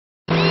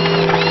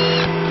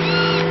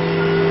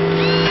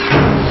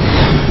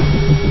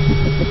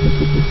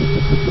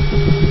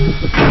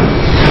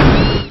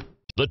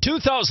The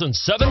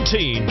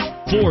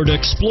 2017 Ford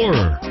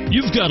Explorer.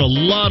 You've got a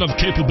lot of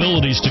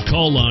capabilities to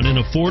call on in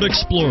a Ford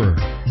Explorer.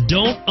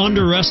 Don't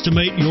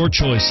underestimate your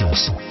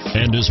choices,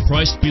 and is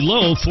priced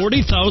below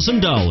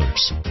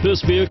 $40,000.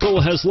 This vehicle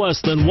has less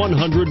than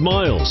 100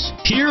 miles.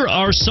 Here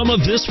are some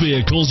of this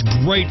vehicle's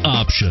great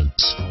options: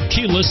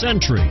 keyless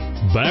entry,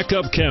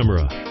 backup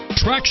camera,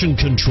 traction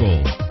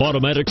control,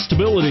 automatic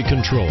stability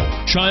control,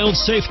 child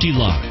safety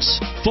locks,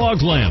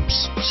 fog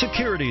lamps,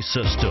 security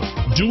system,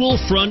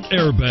 dual front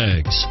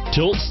airbags,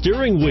 tilt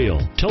steering wheel,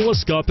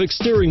 telescopic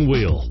steering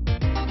wheel.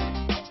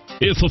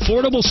 If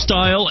affordable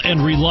style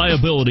and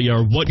reliability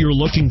are what you're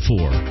looking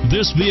for,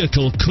 this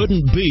vehicle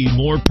couldn't be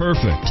more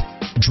perfect.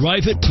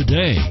 Drive it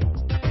today.